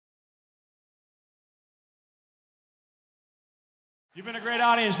You've been a great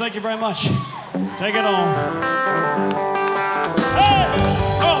audience. Thank you very much. Take it on. Hey!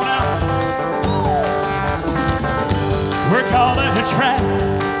 Oh, now. We're calling a trap.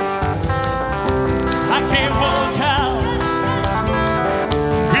 I can't walk out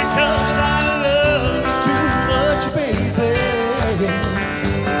because I love you too much, baby.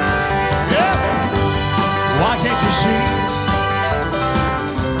 Yeah. Why can't you see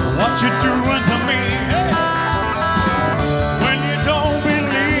what you're doing to me? Hey. When you don't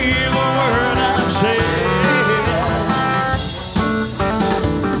believe a word I'm saying.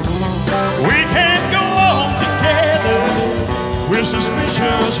 We can't go on together with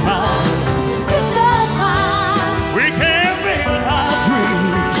suspicious minds. We can't build our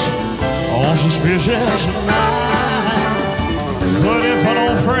dreams on suspicious minds. But if an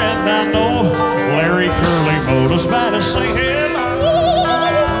old friend I know, Larry Curly Motor's about to say hello,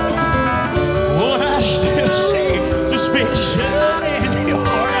 would I still see suspicion in your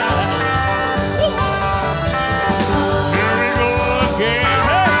eyes? Here we go again.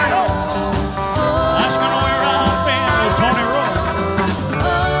 Hey, oh. Asking where I've been with Tony Roy.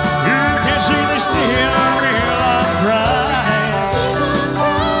 You can see this tear real I'm crying.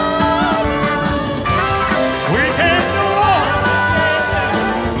 We can't go on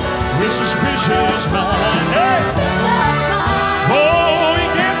with suspicious mind. Hey. Oh, we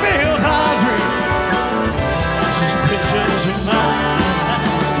can't build our dreams on suspicious minds.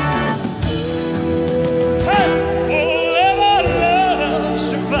 Hey, oh, let our love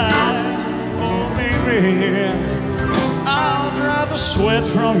survive. Oh, baby, I'll dry the sweat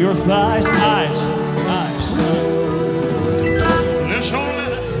from your thighs. Eyes. Let's hold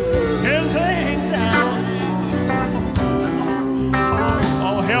everything down.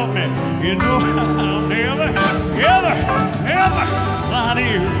 Oh, help me. You know I'll never lie to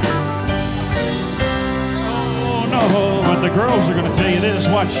you. Oh, no, but the girls are going to tell you this.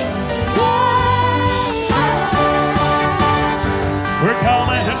 Watch. We're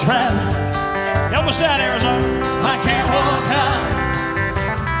calling it a trap. Help us out, Arizona. I can't walk out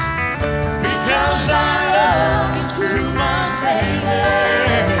because I love you too much, baby.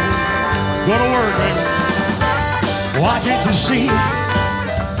 Go to work, baby. Why can't you see?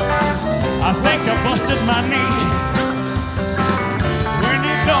 I think I busted my knee when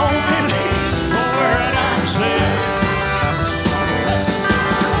you don't believe a word I'm saying.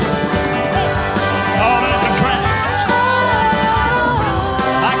 All in the trap.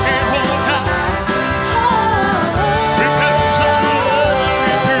 I can't walk out because I love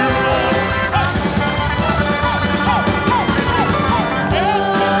you too much.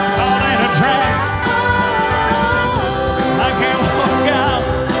 All in the trap. I can't walk out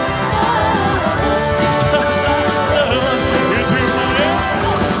because I love you too much.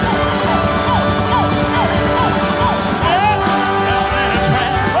 All in the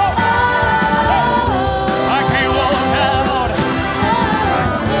trap. I can't walk out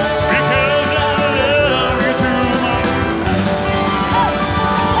because I love you too much.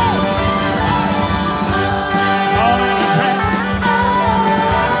 All in the trap.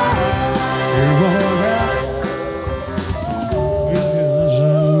 You walk out because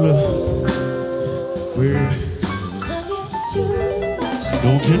I love you.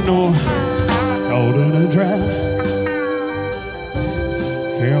 Don't you know? Caught in a trap.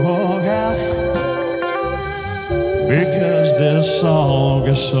 Can't walk out because this song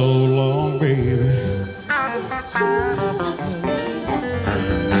is so long, baby.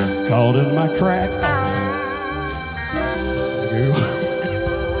 Caught in my crack. You.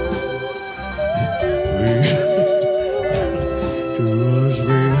 Too much,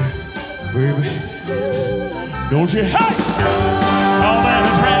 baby. Don't you? Hey! Caught in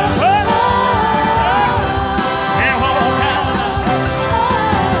a trap. Hey! Can't walk out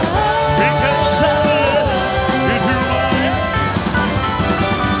because I love you too much.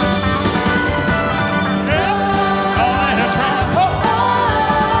 Yeah. Caught in a trap. Oh.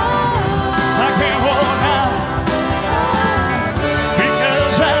 I can't walk out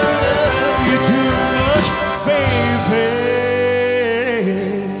because I love you too much, baby.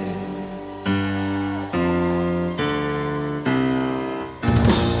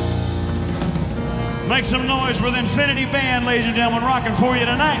 Make some noise with Infinit-E Band, ladies and gentlemen, rocking for you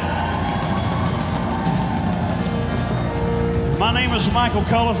tonight. My name is Michael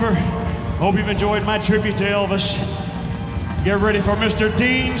Cullipher. Hope you've enjoyed my tribute to Elvis. Get ready for Mr.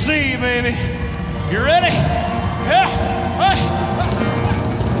 Dean Z, baby. You ready? Yeah.